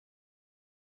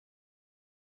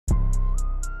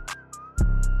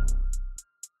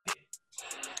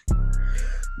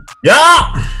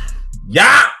Yeah,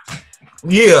 yeah,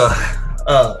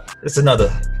 yeah. It's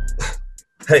another.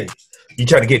 Hey, you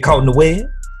trying to get caught in the web?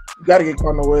 You gotta get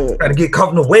caught in the web. Trying to get caught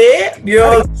in the web? You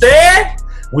know what I'm saying?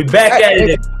 We back at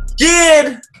it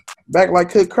again. Back like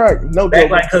cook crack. No Back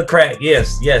joke. like cook crack.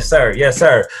 Yes, sir. Yes,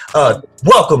 sir.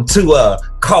 Welcome to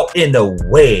Caught in the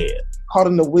Web. Caught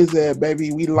in the wizard,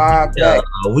 baby. We live back.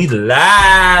 We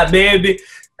live, baby.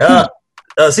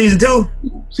 Season 2?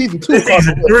 Season 2.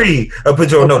 Season 3 of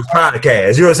Put You On Notice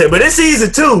podcast. You know what I'm saying? But it's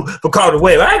season 2 for Caught in the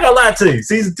Web. I ain't gonna lie to you.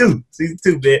 Season 2,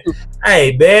 man.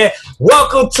 Hey, man.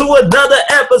 Welcome to another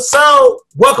episode.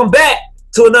 Welcome back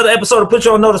to another episode of Put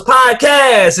You On Notice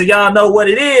podcast. And y'all know what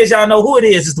it is. Y'all know who it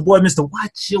is. It's the boy, Mr.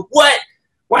 Watch Your What?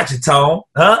 Watch Your Tone.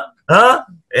 Huh?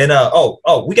 And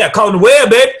we got caught in the web,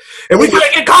 baby. And we gonna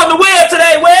get caught in the web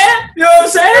today, web. You know what I'm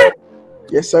saying?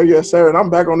 Yes, sir. And I'm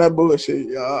back on that bullshit,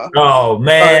 y'all. Oh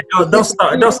man, don't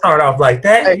start off like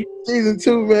that. Hey, season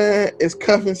 2, man. It's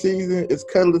cuffing season. It's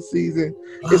cuddling season.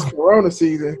 It's Corona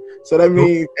season. So that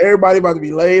means everybody about to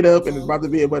be laid up, and it's about to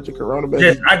be a bunch of Corona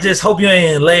babies. I just hope you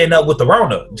ain't laying up with the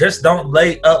Rona. Just don't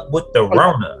lay up with the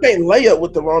Rona. You can't lay up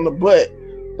with the Rona, but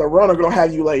the Rona gonna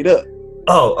have you laid up.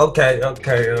 Oh, okay. You know what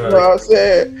I'm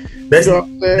saying? That's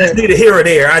neither here or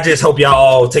there. I just hope y'all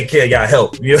all take care of y'all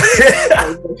health. You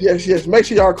know? Yes. Make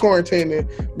sure y'all quarantining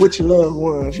with your loved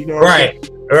ones. You know what I'm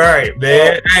saying? Right,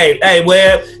 man. Hey,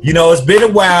 Web. You know, it's been a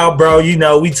while, bro. You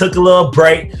know, we took a little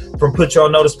break from Put You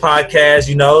On Notice podcast.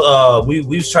 You know, we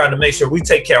was trying to make sure we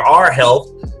take care of our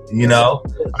health. You know,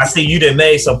 I see you done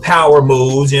made some power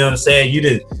moves. You know what I'm saying? You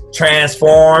done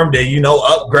transformed and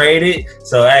upgraded.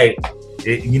 So hey,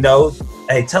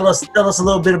 hey, tell us a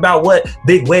little bit about what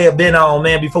Big Web been on,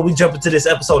 man, before we jump into this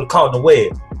episode of Caught in the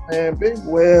Web. Man, Big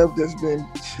Web just been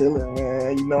chilling,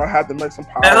 man. You know, I had to make some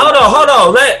power. And hold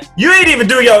on. You ain't even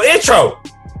do your intro.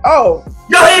 Oh.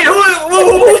 Yo, hey,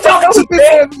 who talking to,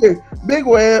 man? Big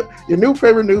Web, your new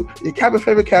favorite new, your Kappa's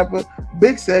favorite Kappa,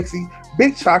 Big Sexy,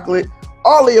 Big Chocolate,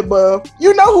 all the above.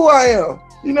 You know who I am.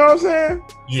 You know what I'm saying?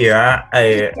 Yeah,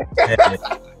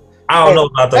 I don't know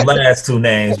about the last two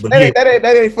names, but that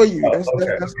ain't for you. That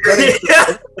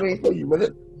ain't for you,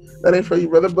 brother. That ain't for you,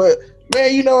 brother. But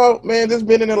man, just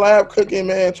been in the lab cooking,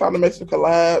 man, trying to make some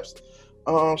collabs.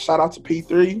 Shout out to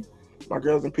P3, my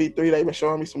girls in P3. They've been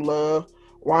showing me some love.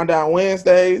 Wind Down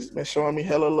Wednesdays been showing me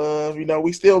hella love. You know,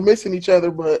 we still missing each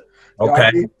other, but okay.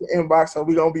 Y'all the inbox, so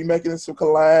we gonna be making some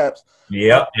collabs.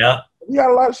 Yep. We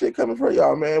got a lot of shit coming for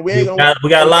y'all, man. We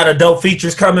got a lot of dope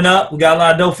features coming up. We ain't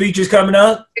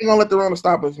gonna let the Rona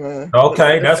stop us, man.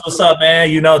 Okay, that's what's up, man.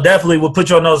 You know, definitely we'll Put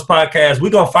You On Notice podcast.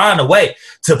 We're gonna find a way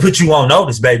to put you on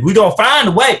notice, baby. We're gonna find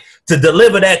a way to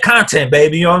deliver that content,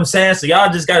 baby. You know what I'm saying? So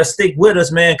y'all just gotta stick with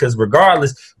us, man, because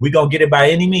regardless, we're gonna get it by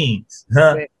any means.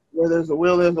 Huh? Man, where there's a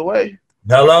will, there's a way.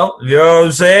 Hello? You know what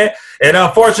I'm saying? And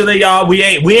unfortunately, y'all, we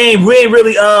ain't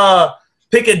really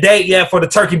pick a date yet for the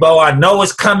Turkey Bowl. I know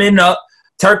it's coming up.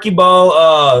 Turkey Bowl.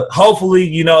 Hopefully,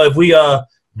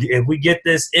 if we get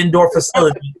this indoor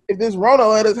facility. If this Rona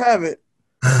let us have it.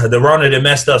 The Rona that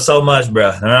messed up so much, bro.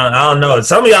 I don't know.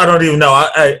 Some of y'all don't even know.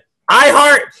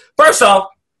 iHeart. First off,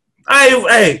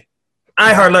 iHeart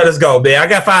let us go, man. I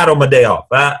got fired on my day off.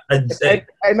 Hey,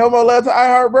 no more love to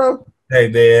iHeart, bro. Hey,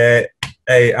 man.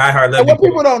 Hey, iHeart let me. What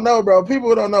people don't know, bro.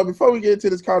 People don't know. Before we get into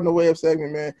this Caught in the Web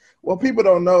segment, man. What people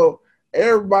don't know.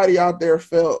 Everybody out there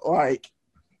felt like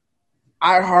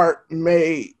iHeart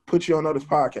made Put You On Notice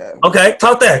podcast. Okay,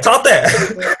 talk that.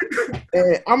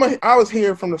 And I was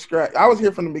here from the scratch. I was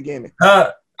here from the beginning.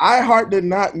 iHeart did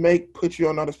not make Put You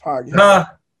On Notice podcast.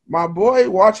 My boy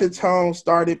Watch Your Tone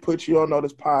started Put You On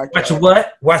Notice podcast.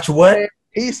 Watch what? And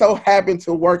he so happened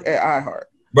to work at iHeart.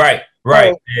 Right.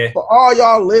 So, Yeah. For all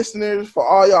y'all listeners, for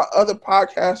all y'all other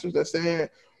podcasters that saying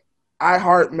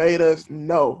iHeart made us,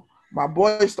 no. My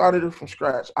boy started it from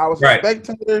scratch. I was a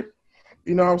spectator,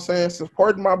 you know what I'm saying,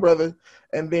 supporting my brother,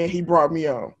 and then he brought me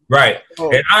on. Right.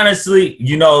 And honestly,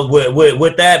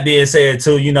 with that being said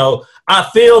too, I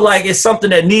feel like it's something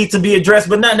that needs to be addressed,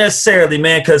 but not necessarily,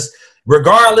 man, because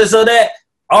regardless of that,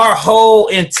 our whole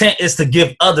intent is to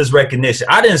give others recognition.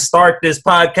 I didn't start this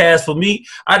podcast for me.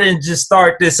 I didn't just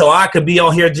start this so I could be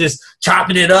on here just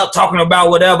chopping it up, talking about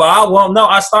whatever. I won't know.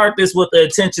 I started this with the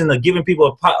intention of giving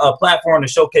people a platform to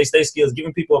showcase their skills,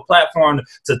 giving people a platform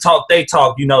to talk they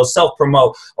talk,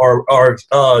 self-promote or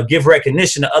give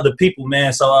recognition to other people,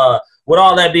 man. So with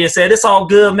all that being said, it's all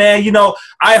good, man.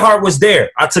 iHeart was there.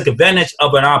 I took advantage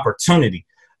of an opportunity.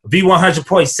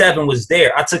 V100.7 was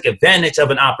there. I took advantage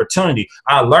of an opportunity.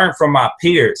 I learned from my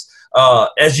peers,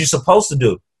 as you're supposed to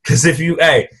do. Because if you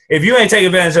ain't take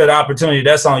advantage of the opportunity,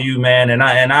 that's on you, man. And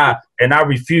I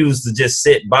refuse to just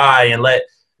sit by and let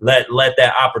let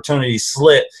that opportunity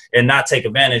slip and not take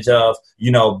advantage of,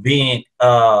 you know, being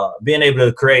able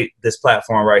to create this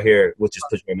platform right here, which is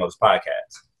Put You on Notice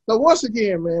podcast. So once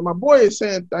again, man, my boy is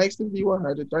saying thanks to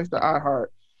V100, thanks to iHeart.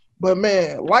 But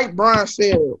man, like Brian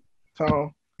said,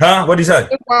 Tom. Huh? What'd he say?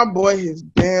 Give my boy his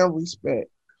damn respect.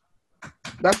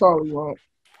 That's all he wants.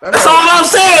 That's all I'm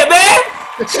saying, man.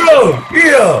 True.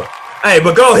 Yeah. Hey,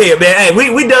 but go ahead, man. Hey,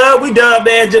 we done,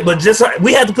 man. But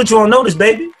we had to put you on notice,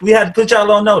 baby. We had to put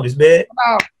y'all on notice, man.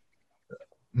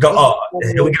 Go.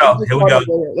 Here we go.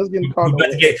 Let's get caught.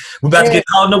 We about to get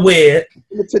caught in the web.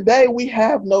 Today we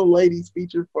have no ladies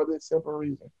featured for this simple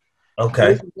reason.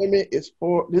 Okay.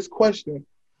 This question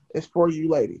is for you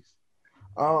ladies.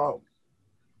 The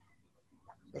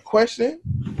question.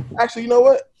 Actually, you know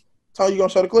what? Tony, you gonna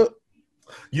show the clip?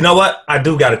 You know what? I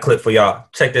do got a clip for y'all.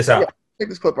 Check this out. Yeah, check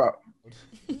this clip out.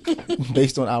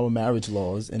 Based on our marriage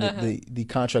laws and the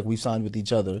contract we've signed with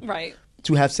each other, right,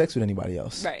 to have sex with anybody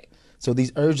else, right. So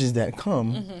these urges that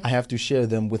come, I have to share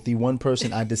them with the one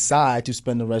person I decide to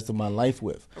spend the rest of my life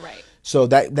with. Right. So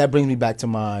that brings me back to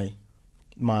my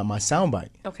soundbite.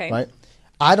 Okay. Right.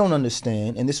 I don't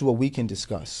understand, and this is what we can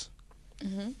discuss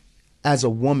as a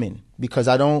woman, because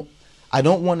I don't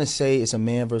want to say it's a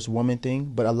man versus woman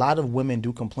thing, but a lot of women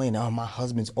do complain, oh, my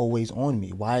husband's always on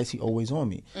me. Why is he always on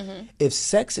me? If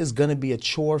sex is going to be a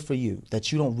chore for you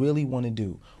that you don't really want to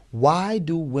do, why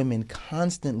do women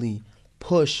constantly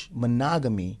push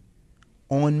monogamy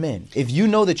on men? If you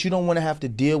know that you don't want to have to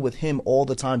deal with him all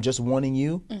the time just wanting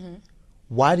you,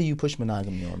 why do you push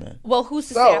monogamy on men? Well, who's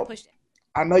to say I pushed it?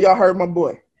 I know y'all heard my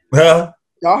boy. Huh?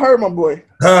 Y'all heard my boy.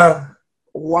 Huh?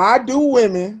 Why do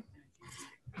women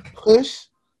push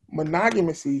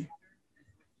monogamy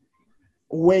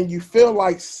when you feel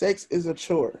like sex is a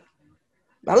chore?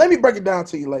 Now let me break it down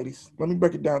to you, ladies. Let me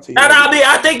break it down to you.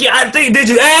 I think. Did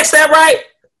you ask that right?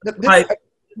 Did I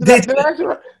answer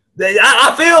right?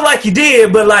 I feel like you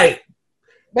did, but like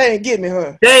they ain't getting it,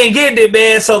 huh? They ain't getting it,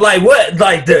 man. So like, what?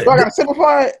 Like I gotta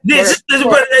simplify it. Yeah,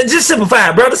 just simplify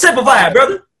it, brother. Simplify it,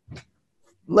 brother.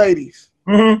 Ladies,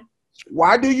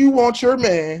 why do you want your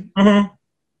man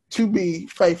to be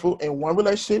faithful in one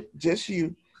relationship, just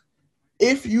you,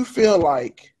 if you feel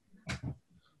like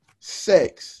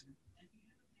sex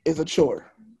is a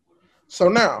chore? So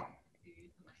now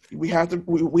we have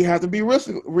to be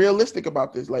realistic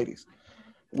about this, ladies.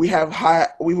 We have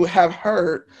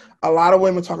heard a lot of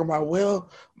women talking about, well,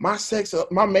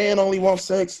 my man only wants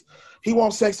sex. He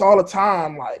wants sex all the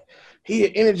time. Like,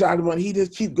 he energized, but he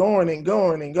just keep going and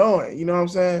going and going. You know what I'm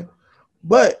saying?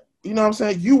 But you know what I'm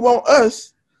saying? You want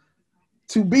us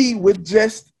to be with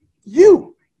just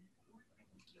you.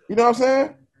 You know what I'm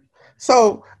saying?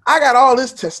 So I got all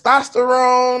this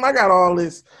testosterone. I got all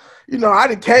this, you know, I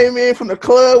just came in from the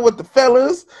club with the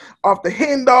fellas off the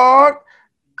hen dog.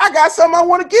 I got something I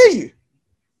want to give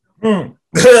you.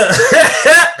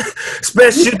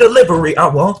 Special delivery. I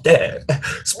want that.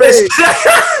 Special. You know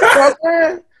what I'm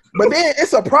saying? But then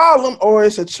it's a problem, or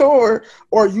it's a chore,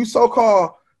 or you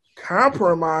so-called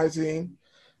compromising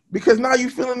because now you're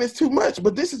feeling this too much,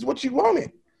 but this is what you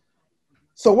wanted.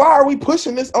 So why are we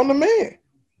pushing this on the man?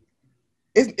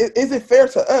 Is it fair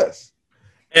to us?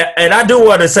 And I do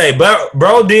want to say,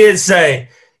 bro did say,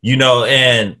 you know,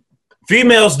 and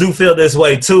females do feel this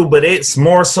way too, but it's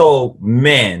more so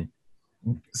men.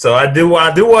 So I do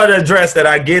want to address that.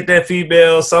 I get that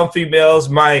some females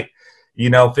might, you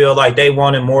know, feel like they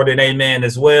want it more than a man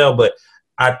as well. But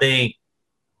I think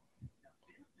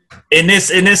in this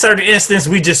certain instance,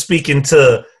 we just speaking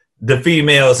to the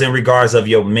females in regards of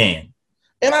your men.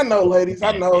 And I know, ladies,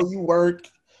 I know you work.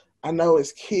 I know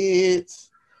it's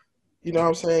kids. You know what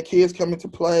I'm saying? Kids come into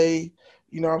play.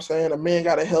 You know what I'm saying? A man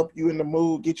got to help you in the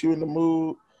mood, get you in the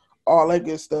mood, all that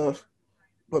good stuff.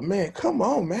 But, man, come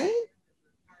on, man.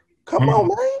 Come on,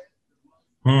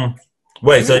 man.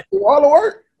 Wait, so do all the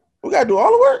work? We got to do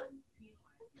all the work.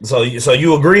 So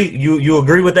you agree? You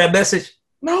agree with that message?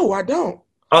 No, I don't.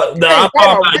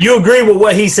 You agree with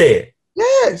what he said?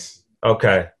 Yes.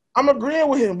 Okay. I'm agreeing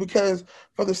with him because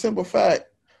for the simple fact,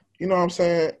 you know what I'm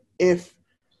saying, if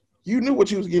you knew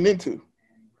what you was getting into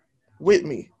with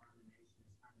me,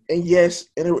 and yes,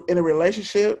 in a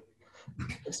relationship,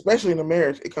 especially in a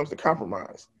marriage, it comes to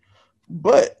compromise.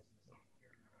 But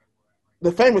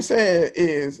the famous saying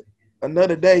is,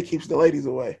 another day keeps the ladies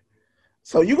away.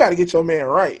 So you got to get your man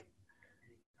right.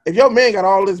 If your man got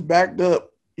all this backed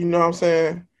up, you know what I'm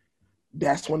saying,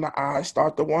 that's when the eyes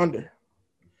start to wander.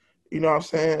 You know what I'm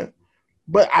saying?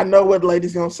 But I know what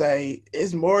ladies going to say.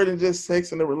 It's more than just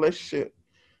sex in a relationship.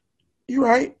 You're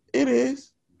right. It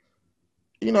is.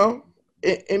 You know,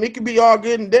 and it can be all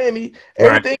good and dandy.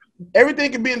 Right.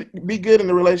 Everything can be good in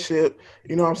the relationship.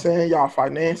 You know what I'm saying? Y'all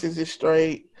finances is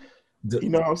straight. You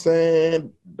know what I'm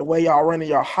saying? The way y'all running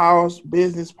your house,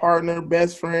 business partner,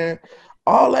 best friend,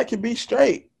 all that can be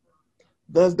straight.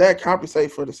 Does that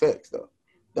compensate for the sex though?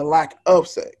 The lack of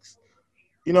sex.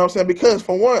 You know what I'm saying? Because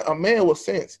for one, a man will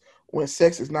sense when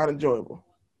sex is not enjoyable.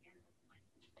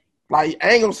 Like,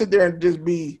 I ain't gonna sit there and just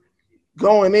be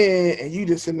going in and you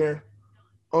just sitting there,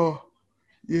 oh,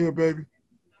 yeah, baby.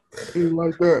 Ain't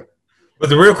like that. But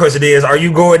the real question is, are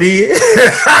you going in?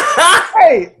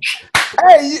 Hey,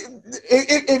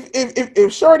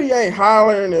 if Shorty ain't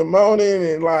hollering and moaning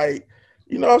and like,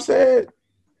 you know what I'm saying,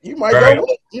 you might Right. go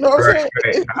with, you know what I'm saying?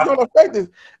 Right. It's gonna affect this.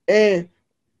 And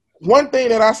one thing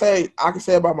that I can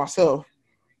say about myself,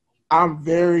 I'm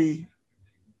very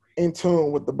in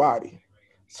tune with the body.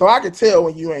 So I can tell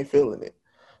when you ain't feeling it.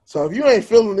 So if you ain't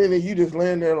feeling it and you just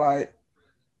laying there like,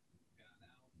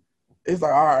 it's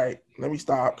like, all right, let me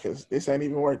stop because this ain't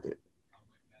even worth it.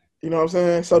 You know what I'm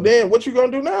saying? So then what you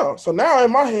gonna do now? So now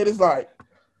in my head it's like,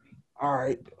 all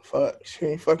right, fuck, she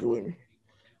ain't fucking with me.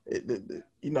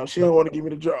 You know, she don't want to give me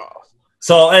the draws.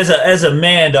 So as a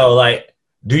man though, like,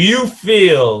 do you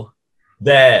feel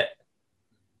that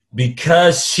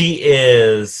because she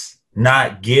is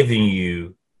not giving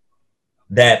you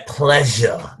that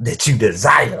pleasure that you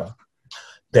desire,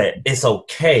 that it's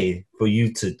okay for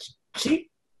you to cheat?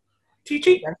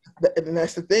 And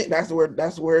that's the thing. That's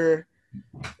where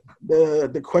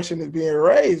the question is being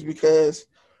raised, because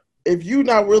if you're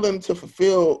not willing to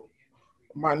fulfill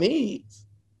my needs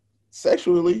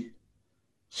sexually,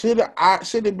 should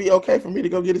it be okay for me to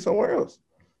go get it somewhere else?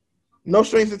 No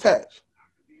strings attached.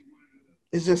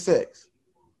 It's just sex.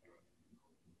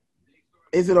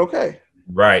 Is it okay?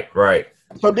 Right.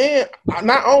 So then,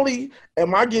 not only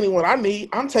am I getting what I need,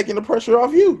 I'm taking the pressure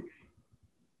off you.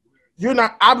 You're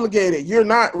not obligated. You're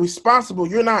not responsible.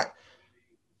 You're not,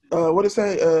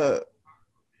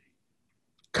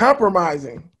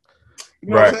 compromising. You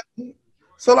know what I'm saying?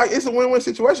 So, like, it's a win-win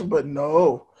situation, but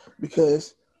no,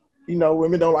 because, you know,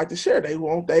 women don't like to share. They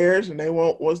want theirs, and they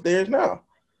want what's theirs now.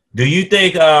 Do you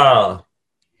think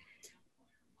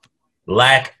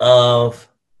lack of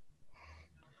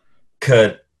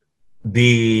could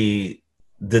be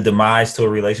the demise to a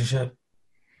relationship?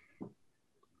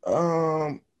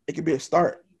 It could be a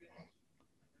start.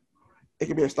 It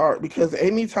could be a start, because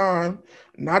anytime,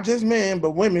 not just men,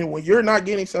 but women, when you're not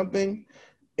getting something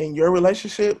in your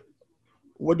relationship,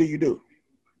 what do? You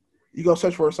go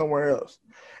search for it somewhere else.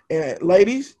 And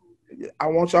ladies, I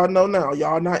want y'all to know now,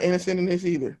 y'all not innocent in this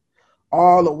either.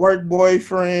 All the work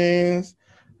boyfriends,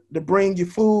 to bring you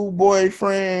food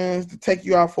boyfriends, to take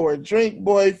you out for a drink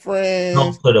boyfriends,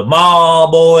 Go to the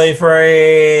mall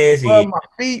boyfriends. rub my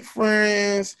feet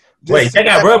friends. Wait, they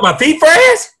got rub my feet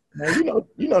friends? Man, you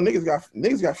know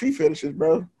niggas got feet fetishes,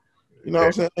 bro. You know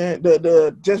what I'm saying?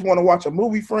 The just want to watch a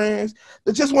movie friends,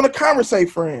 the just want to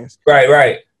conversate friends.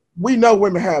 Right. We know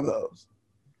women have those.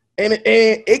 And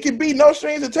it can be no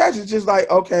strings attached. It's just like,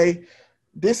 okay,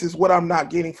 this is what I'm not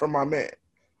getting from my man.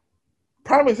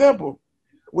 Prime example,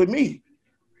 with me,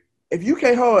 if you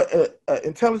can't hold an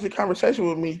intelligent conversation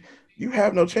with me, you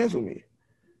have no chance with me.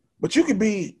 But you could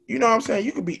be, you know what I'm saying?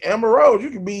 You could be Amber Rose, you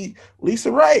could be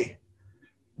Lisa Ray.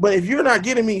 But if you're not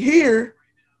getting me here,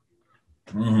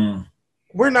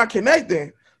 we're not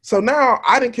connecting. So now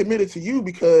I didn't commit it to you,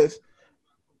 because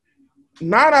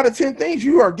 9 out of 10 things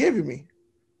you are giving me.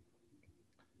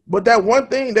 But that one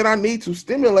thing that I need to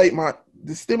stimulate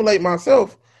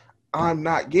myself, I'm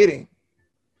not getting.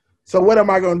 So what am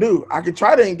I going to do? I can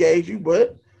try to engage you,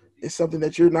 but it's something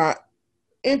that you're not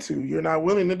into. You're not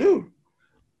willing to do.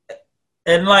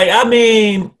 And like, I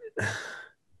mean,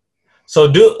 so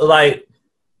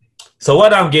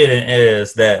what I'm getting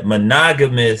is that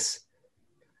monogamous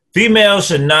females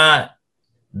should not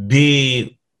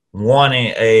be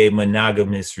wanting a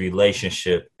monogamous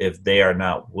relationship if they are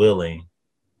not willing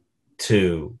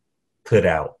to put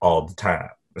out all the time.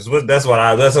 That's what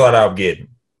I'm getting.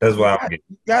 That's what I'm getting.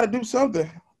 You got to do something.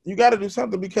 You got to do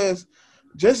something, because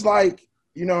just like,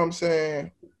 you know what I'm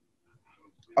saying,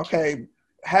 okay,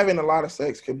 having a lot of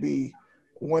sex could be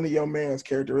one of your man's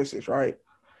characteristics, right?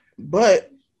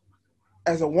 But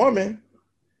as a woman,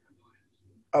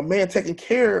 a man taking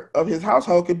care of his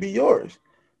household could be yours.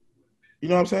 You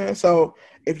know what I'm saying? So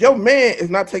if your man is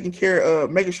not taking care of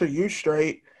making sure you're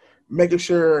straight, making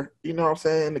sure, you know what I'm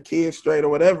saying, the kid's straight or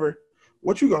whatever,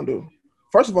 what you gonna do?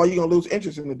 First of all, you're gonna lose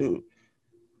interest in the dude.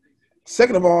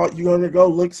 Second of all, you're gonna go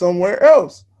look somewhere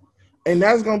else. And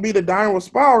that's gonna be the downward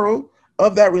spiral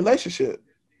of that relationship.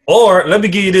 Or let me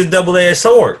give you this double-edged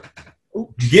sword.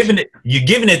 You're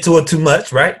giving it to her too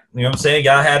much, right? You know what I'm saying?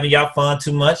 Y'all having y'all fun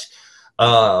too much.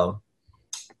 And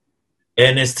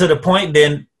it's to the point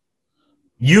then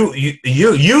you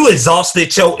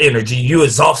exhausted your energy, you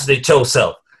exhausted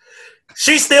yourself.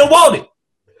 She still want it.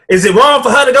 Is it wrong for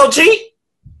her to go cheat?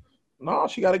 No,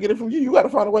 she got to get it from you. You got to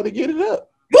find a way to get it up.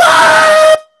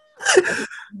 What?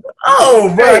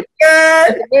 Oh my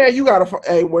God! Man, you gotta.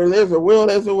 Hey, where there's a will,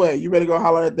 there's a way. You better go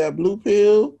holler at that blue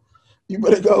pill. You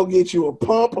better go get you a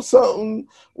pump or something.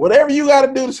 Whatever you got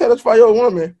to do to satisfy your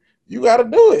woman, you got to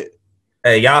do it.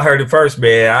 Hey, y'all heard it first,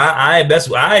 man. I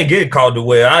ain't getting called the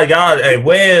well.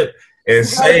 Web and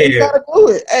say you gotta do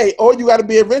it. Hey, or you gotta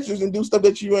be adventurous and do stuff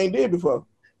that you ain't did before.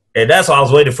 And that's what I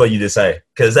was waiting for you to say,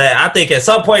 because I think at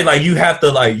some point, like you have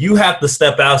to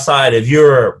step outside of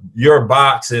your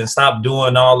box and stop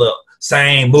doing all the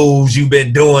same moves you've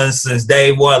been doing since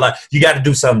day one. Like you got to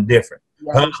do something different.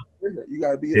 You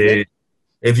gotta be adventurous.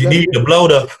 If you need to blow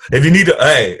the, if you need to,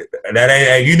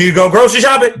 you need to go grocery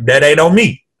shopping. That ain't on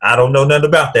me. I don't know nothing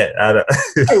about that.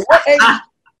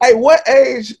 What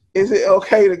age is it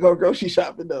okay to go grocery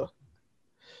shopping though?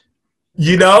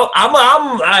 You know,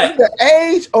 is it the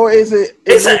age or is it?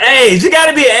 It's an age. You got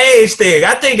to be an age thing.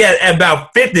 I think at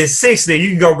about 50, 60, you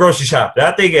can go grocery shopping.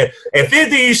 I think at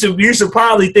 50, you should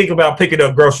probably think about picking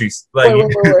up groceries. Like, wait,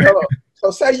 hold on.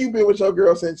 So say you've been with your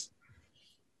girl since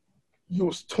you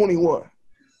was 21.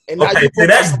 And okay, so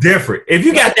that's different. If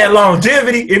you got that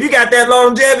longevity,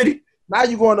 now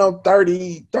you're going on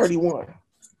 30, 31.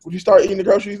 Would you start eating the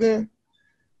groceries then?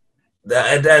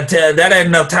 That ain't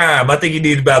enough time. I think you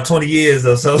need about 20 years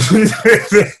or so. You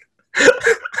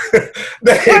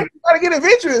gotta get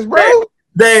adventurous, bro.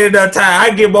 That ain't enough time. I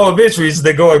get more adventurous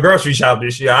than going grocery shopping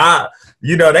this year.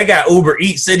 They got Uber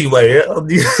Eats anyway.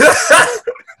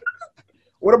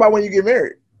 What about when you get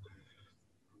married?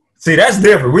 See, that's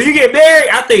different. When you get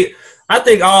married, I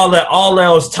think all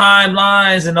those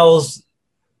timelines and those.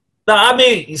 No, I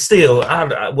mean, still,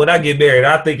 when I get married,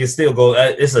 I think it still goes.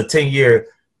 It's a 10-year.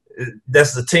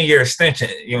 That's the 10-year extension.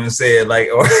 You know what I'm saying? Like,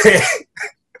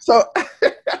 so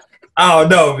I don't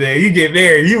know, man. You get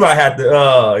married, you might have to.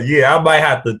 I might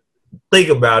have to think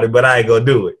about it, but I ain't gonna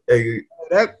do it.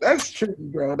 That's tricky,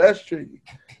 bro. That's tricky.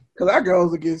 Cause that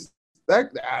goes against that.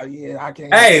 I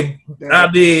can't. Hey,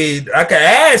 I mean, I can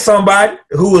ask somebody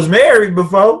who was married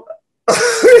before.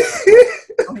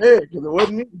 I'm here because it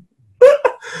wasn't me.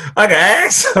 I can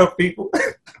ask some people.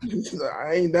 I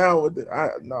ain't down with it.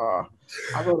 Nah.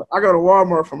 I go to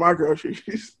Walmart for my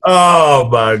groceries. Oh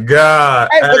my God!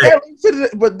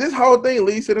 But this whole thing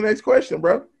leads to the next question,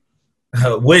 bro.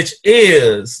 Which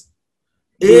is,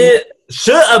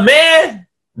 should a man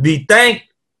be thanked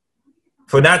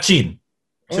for not cheating?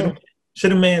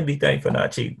 Should a man be thanked for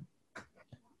not cheating?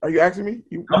 Are you asking me?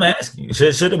 I'm asking you.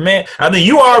 Should a man? I mean,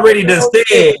 you already done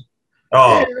said.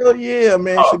 Hell yeah,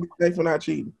 man should be thanked for not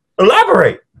cheating.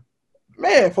 Elaborate,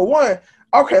 man. For one.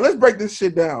 Okay, let's break this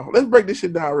shit down.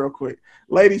 Real quick.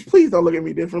 Ladies, please don't look at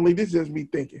me differently. This is just me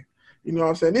thinking. You know what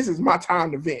I'm saying? This is my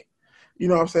time to vent. You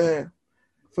know what I'm saying?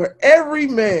 For every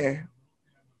man,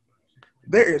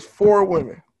 there is 4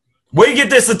 women. Where you get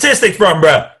this statistic from,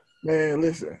 bro? Man,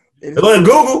 listen. It wasn't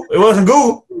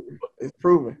Google. It's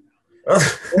proven.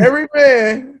 For every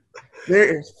man,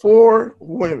 there is 4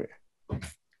 women.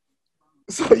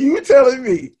 So you telling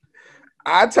me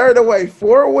I turned away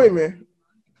 4 women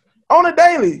on a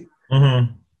daily.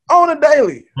 Mm-hmm. On a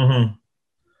daily. Mm-hmm.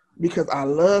 Because I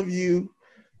love you.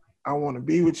 I want to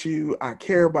be with you. I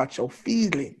care about your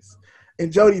feelings.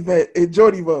 In Jody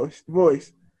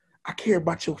voice, I care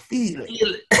about your feelings.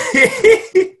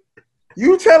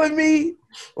 You telling me,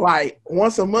 like,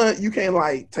 once a month, you can't,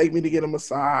 like, take me to get a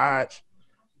massage.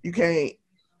 You can't,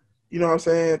 you know what I'm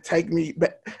saying, take me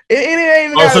back. It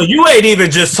ain't even so you ain't even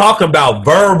just talking about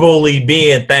verbally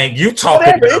being thanked. You talking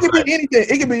about it could be anything.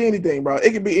 It could be anything, bro.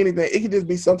 It could be anything. It could just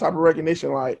be some type of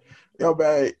recognition, like, yo,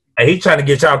 babe. Hey, he trying to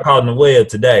get y'all caught in the web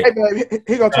today. Hey, babe,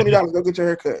 here go $20. Go get your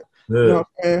haircut. You know what I'm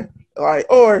saying? Like,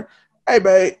 or, hey,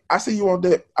 babe, I see you want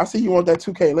that. I see you want that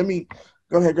 2K. Let me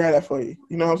go ahead and grab that for you.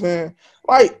 You know what I'm saying?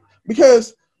 Like,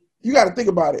 because you got to think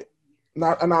about it.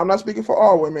 Now, and I'm not speaking for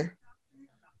all women,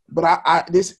 but I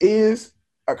this is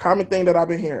a common thing that I've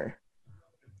been hearing.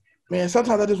 Man,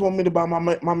 sometimes I just want me to buy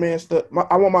my man stuff.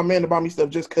 I want my man to buy me stuff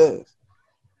just cause.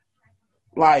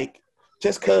 Like,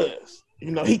 just cause.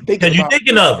 You know, he thinking. You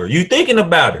thinking of her. You thinking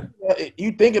about her.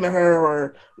 You thinking of her,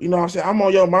 or you know what I'm saying, I'm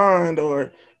on your mind,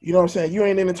 or you know what I'm saying, you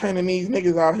ain't entertaining these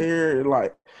niggas out here,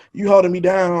 like you holding me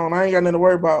down. I ain't got nothing to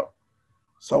worry about.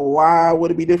 So why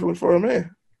would it be different for a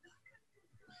man?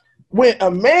 When a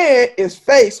man is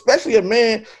faced, especially a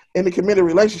man in a committed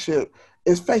relationship,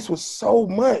 is faced with so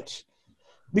much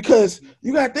Because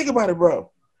you gotta think about it,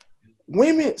 bro.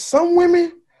 Some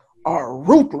women are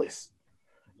ruthless.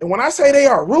 And when I say they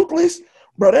are ruthless,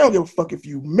 bro, they don't give a fuck if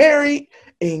you married,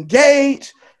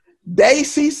 engaged. They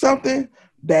see something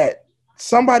that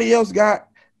somebody else got,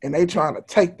 and they trying to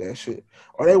take that shit,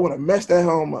 or they want to mess that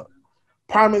home up.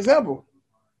 Prime example,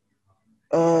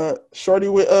 Shorty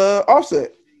with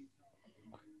Offset.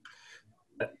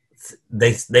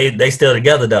 They still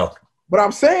together though. But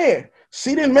I'm saying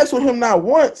she didn't mess with him not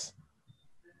once,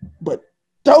 but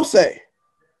Dose. And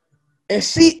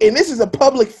this is a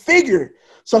public figure,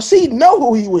 so she know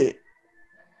who he with.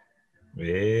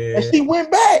 Yeah. And she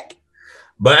went back.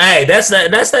 But hey, that's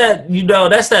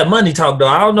that money talk though.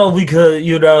 I don't know if we could,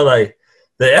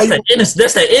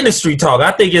 that's that industry talk.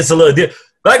 I think it's a little different.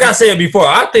 Like I said before,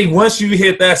 I think once you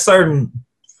hit that certain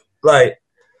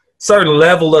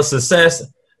level of success,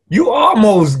 you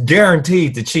almost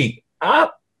guaranteed to cheat. I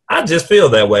just feel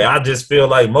that way. I just feel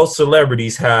like most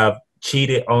celebrities have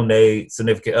cheated on their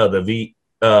significant other,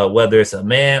 whether it's a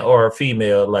man or a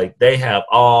female. Like they have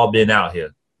all been out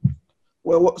here.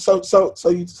 Well, so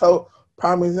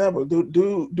prime example, do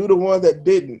the ones that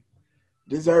didn't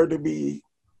deserve to be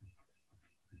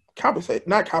compensated,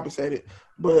 not compensated,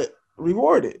 but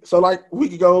rewarded. So like we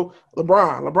could go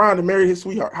LeBron to marry his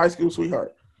sweetheart, high school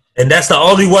sweetheart. And that's the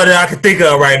only one that I can think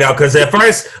of right now. Because at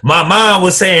first my mind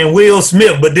was saying Will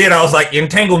Smith, but then I was like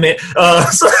entanglement.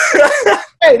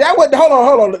 Hey, that wasn't. Hold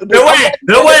on. That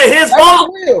wasn't his fault.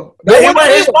 That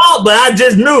wasn't his fault. But I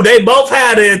just knew they both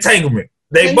had an entanglement.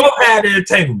 Hey,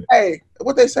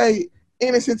 what they say,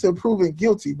 innocent until proven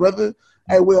guilty, brother.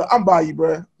 Hey, Will, I'm by you,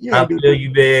 bro. I feel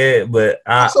you, man. But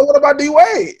so what about D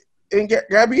Wade and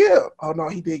Gabrielle? Oh no,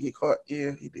 he did get caught.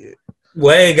 Yeah, he did.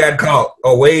 Wade got caught.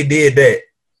 Oh, Wade did that.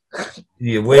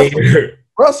 Yeah, Wade.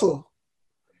 Russell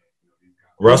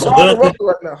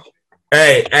right now.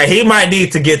 Hey, he might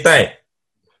need to get thanked.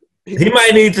 He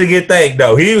might need to get thanked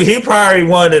though. He probably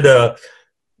one of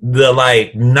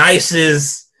the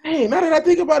nicest. Hey, now that I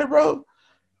think about it, bro,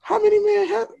 how many men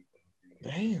have?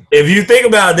 Damn. If you think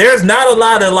about it, there's not a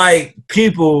lot of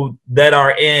people that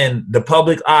are in the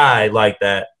public eye like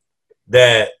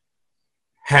that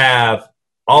have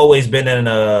always been in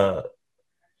a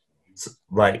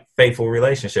faithful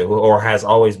relationship or has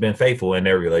always been faithful in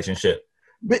their relationship.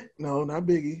 No, not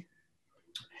Biggie.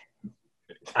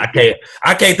 I can't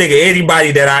think of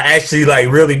anybody that I actually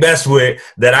really mess with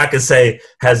that I could say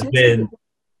has been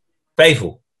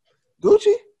faithful.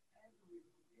 Gucci?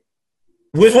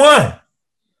 Which one?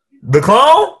 The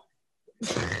clone?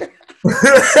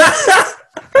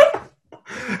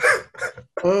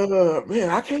 Man,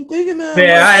 I can't think of that.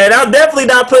 Man, and I'm definitely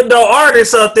not putting no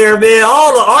artists up there, man.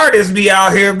 All the artists be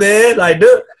out here, man.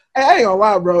 Dude. Hey, I ain't gonna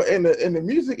lie, bro. In the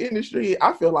music industry,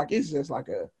 I feel like it's just like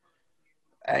a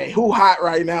hey, who hot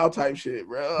right now type shit,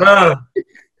 bro.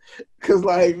 Cause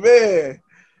man,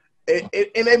 and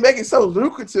they make it so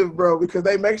lucrative, bro, because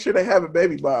they make sure they have a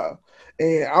baby by.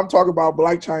 And I'm talking about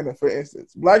Black China, for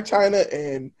instance. Black China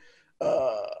and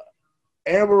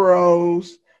Amber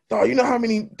Rose. Dog, you know how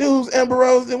many dudes Amber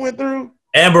Rose that went through?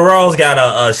 Amber Rose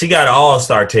got she got an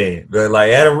all-star team.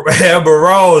 Amber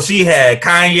Rose, she had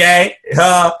Kanye,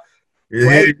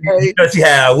 she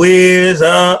had Wiz,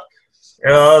 You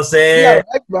know what I'm saying?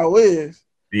 Yeah, about Wiz.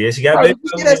 Yeah, she got baby.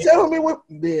 You that settlement with?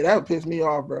 Yeah, that would piss me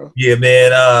off, bro. Yeah,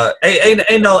 man.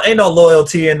 Ain't no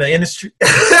loyalty in the industry.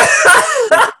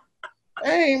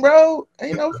 Ain't, bro.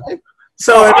 Ain't no.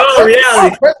 So in all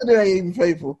reality, our president ain't even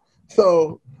faithful.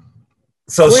 So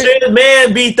should a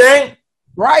man be thanked?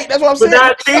 Right, that's what I'm saying.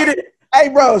 Not cheated. Hey,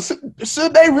 bro,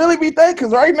 should they really be thanked?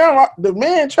 Because right now the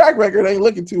man track record ain't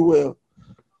looking too well.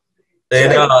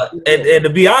 And to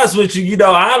be honest with you,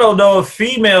 I don't know if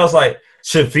females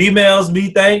should females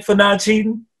be thanked for not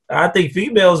cheating. I think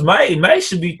females may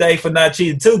should be thanked for not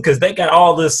cheating too, because they got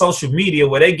all this social media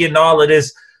where they getting all of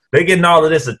this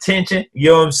attention. You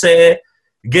know what I'm saying?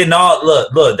 Getting all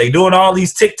look, they doing all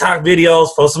these TikTok videos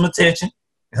for some attention.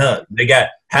 They got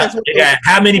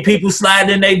how many people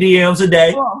sliding in their DMs a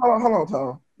day? Hold on,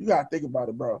 Tom. You gotta think about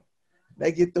it, bro.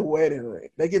 They get the wedding ring,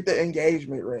 they get the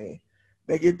engagement ring,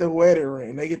 they get the wedding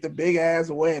ring, they get the big ass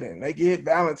wedding, they get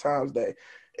Valentine's Day.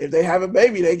 If they have a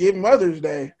baby, they get Mother's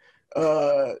Day.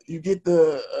 You get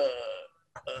the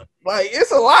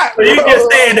it's a lot. So you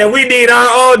just saying that we need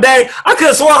our own day? I could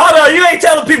have sworn. Hold on, you ain't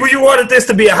telling people you wanted this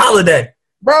to be a holiday,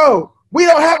 bro. We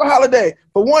don't have a holiday.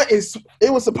 For one, it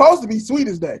was supposed to be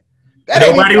Sweetest Day.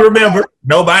 Nobody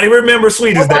remember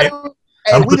Sweetest Day.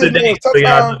 Hey,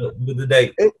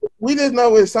 we just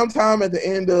know it's sometime at the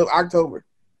end of October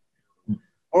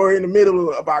or in the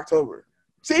middle of October.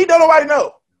 See, don't nobody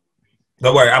know.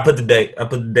 Don't worry, I put the date.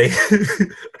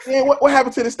 Yeah, what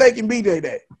happened to the steak and BJ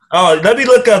day? Oh, let me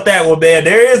look up that one, man.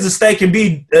 There is a steak and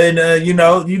B, and you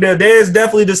know, there's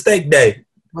definitely the steak day.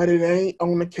 But it ain't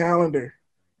on the calendar.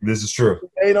 This is true.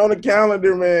 It ain't on the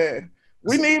calendar, man.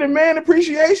 We need a man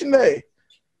appreciation day.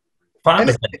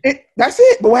 Father's Day. That's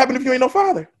it. But what happened if you ain't no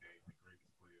father?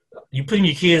 You putting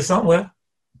your kids somewhere.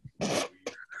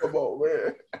 Come on,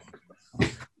 man.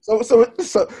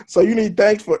 So you need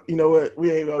thanks for, you know what?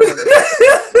 We ain't gonna.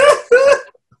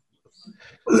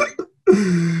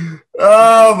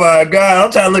 Oh my God!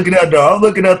 I'm trying to look it up though. I'm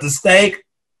looking up the steak.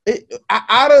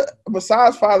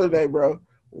 Besides Father's Day, bro,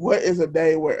 what is a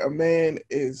day where a man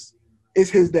is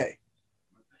his day?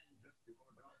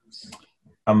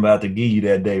 I'm about to give you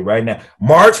that day right now.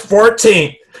 March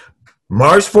 14th.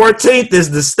 March 14th is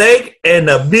the steak and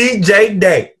the BJ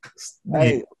day.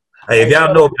 Hey, if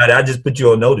y'all know about it, I just put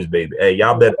you on notice, baby. Hey,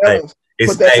 y'all better. Hey,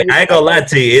 I ain't gonna lie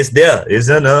to you. It's there. It's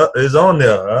on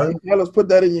there. Huh? Let's put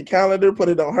that in your calendar. Put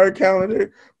it on her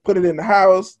calendar. Put it in the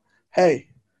house. Hey,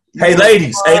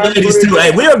 ladies. Hey, ladies too.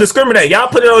 Hey, we don't discriminate. Y'all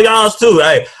put it on y'all's too.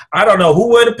 Hey, I don't know who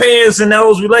wear the pants in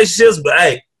those relationships, but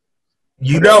hey,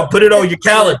 put it on your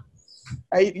calendar.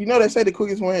 Hey, you know they say the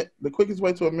quickest way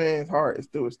to a man's heart is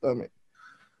through his stomach.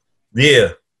 Yeah.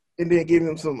 And then give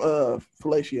him some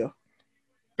fellatio.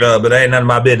 But that ain't none of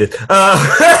my business.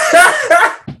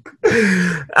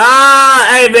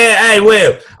 Hey man, hey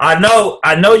Will.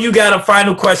 I know you got a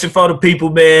final question for the people,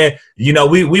 man. You know,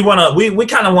 we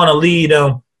kind of want to lead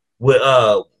them with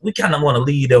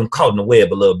caught in the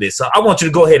web a little bit. So I want you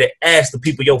to go ahead and ask the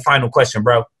people your final question,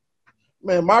 bro.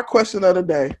 Man, my question of the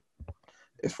day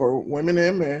is for women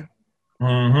and men.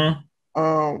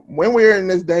 Mm-hmm. When we're in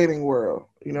this dating world,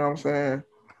 you know what I'm saying?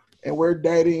 And we're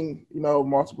dating, you know,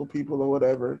 multiple people or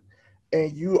whatever,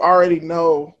 and you already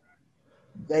know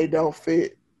they don't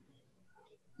fit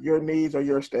your needs or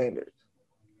your standards.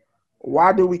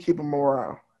 Why do we keep them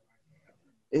around?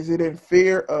 Is it in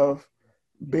fear of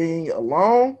being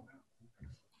alone,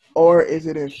 or is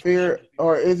it in fear,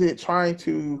 or is it trying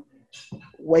to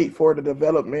wait for the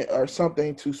development or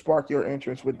something to spark your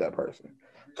interest with that person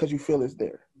because you feel it's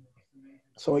there?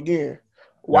 So again,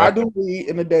 why do we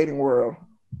in the dating world?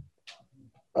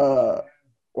 I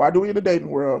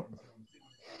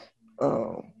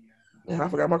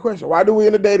forgot my question. Why do we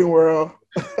in the dating world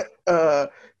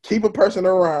keep a person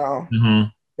around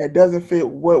that doesn't fit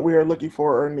what we are looking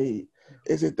for or need?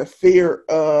 Is it the fear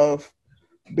of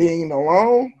being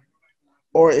alone,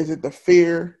 or is it the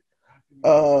fear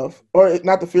of, or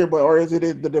not the fear, but or is it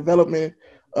the development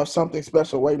of something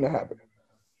special waiting to happen?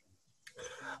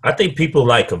 I think people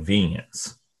like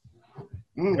convenience.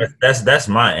 That's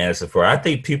my answer for it. I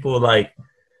think people like,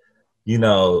 you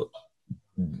know,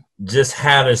 just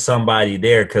having somebody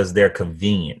there because they're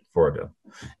convenient for them.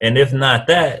 And if not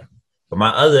that, my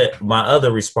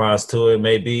other response to it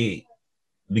may be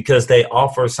because they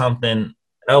offer something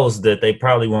else that they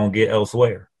probably won't get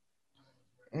elsewhere.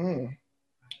 You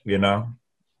know?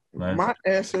 My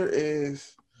answer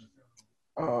is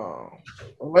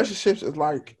relationships is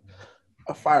like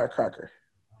a firecracker.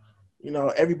 You know,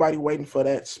 everybody waiting for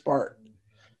that spark.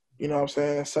 You know what I'm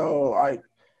saying? So, like,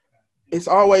 it's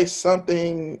always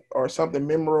something or something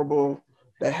memorable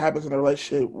that happens in a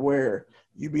relationship where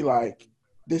you be like,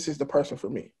 this is the person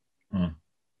for me.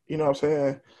 You know what I'm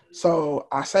saying? So,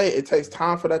 I say it takes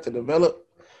time for that to develop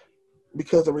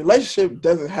because a relationship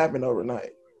doesn't happen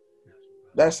overnight.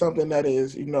 That's something that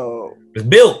is, you know... It's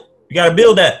built. You got to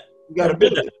build that. You got to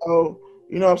build it. So,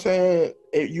 you know what I'm saying?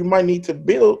 You might need to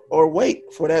build or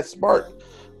wait for that spark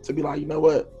to be like, you know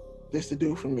what, this to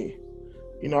do for me.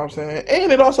 You know what I'm saying?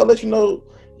 And it also lets you know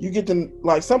you get to,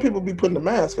 like, some people be putting the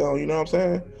mask on, you know what I'm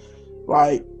saying?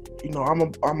 Like, you know,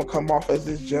 I'm gonna come off as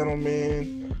this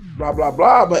gentleman, blah, blah,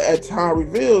 blah. But as time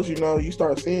reveals, you know, you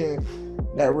start seeing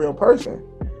that real person.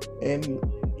 And,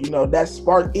 you know, that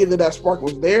spark, either that spark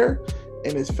was there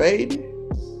and it's fading,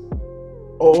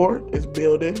 or it's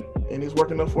building and it's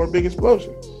working up for a big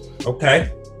explosion.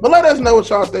 Okay. But let us know what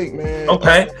y'all think, man.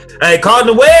 Okay. Hey,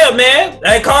 Cardinal Webb, man.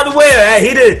 Hey, Cardinal Webb. Hey,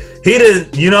 he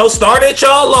did, you know, started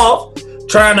y'all off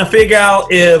trying to figure out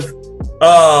if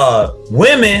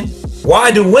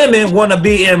why do women want to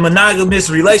be in monogamous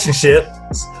relationships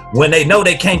when they know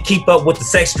they can't keep up with the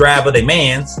sex drive of their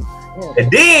mans?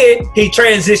 And then he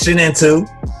transitioned into,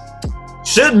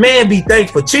 should man be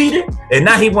thanked for cheating? And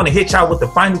now he want to hit y'all with the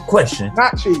final question.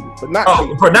 Not cheating, but not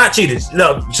cheating. For not cheating.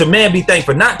 No, should man be thanked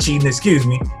for not cheating? Excuse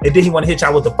me. And then he want to hit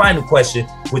y'all with the final question,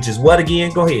 which is what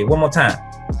again? Go ahead, one more time.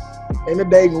 In the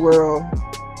dating world,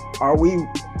 are we?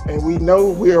 And we know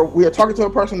we are talking to a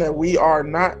person that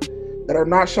are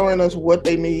not showing us what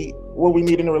they need, what we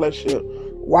need in a relationship,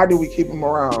 why do we keep them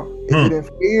around? Is it in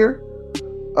fear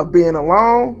of being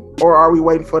alone, or are we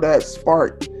waiting for that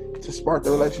spark to spark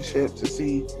the relationship to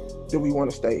see do we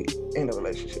want to stay in the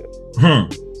relationship?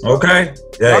 Okay.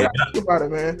 Yeah. Think about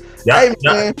it, man. Yeah. Hey,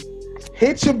 man,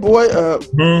 hit your boy up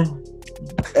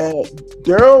at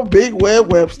Daryl Big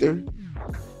Web Webster.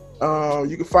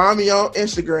 You can find me on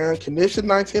Instagram,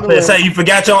 Condition1911. Say you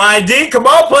forgot your ID. Come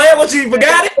on, player. What you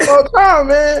forgot it? All time,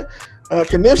 man.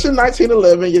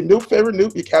 Condition1911, your new favorite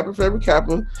noob, your Kappa favorite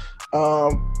Kappa.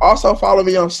 Also follow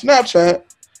me on Snapchat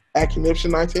at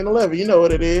Condition1911. You know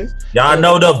what it is. Y'all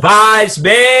know the vibes,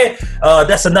 man.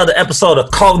 That's another episode of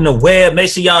Caught in the Web. Make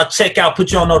sure y'all check out,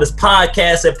 put you on this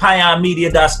podcast at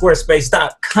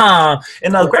pionmedia.squarespace.com.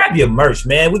 And grab your merch,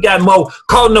 man. We got more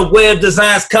Caught in the Web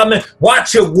designs coming.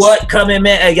 Watch your what coming,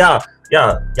 man. Hey, y'all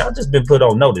just been put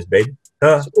on notice, baby.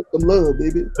 Some love,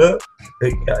 baby.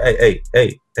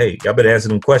 Hey, y'all better answer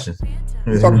them questions.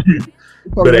 Better answer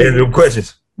them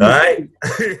questions. All right.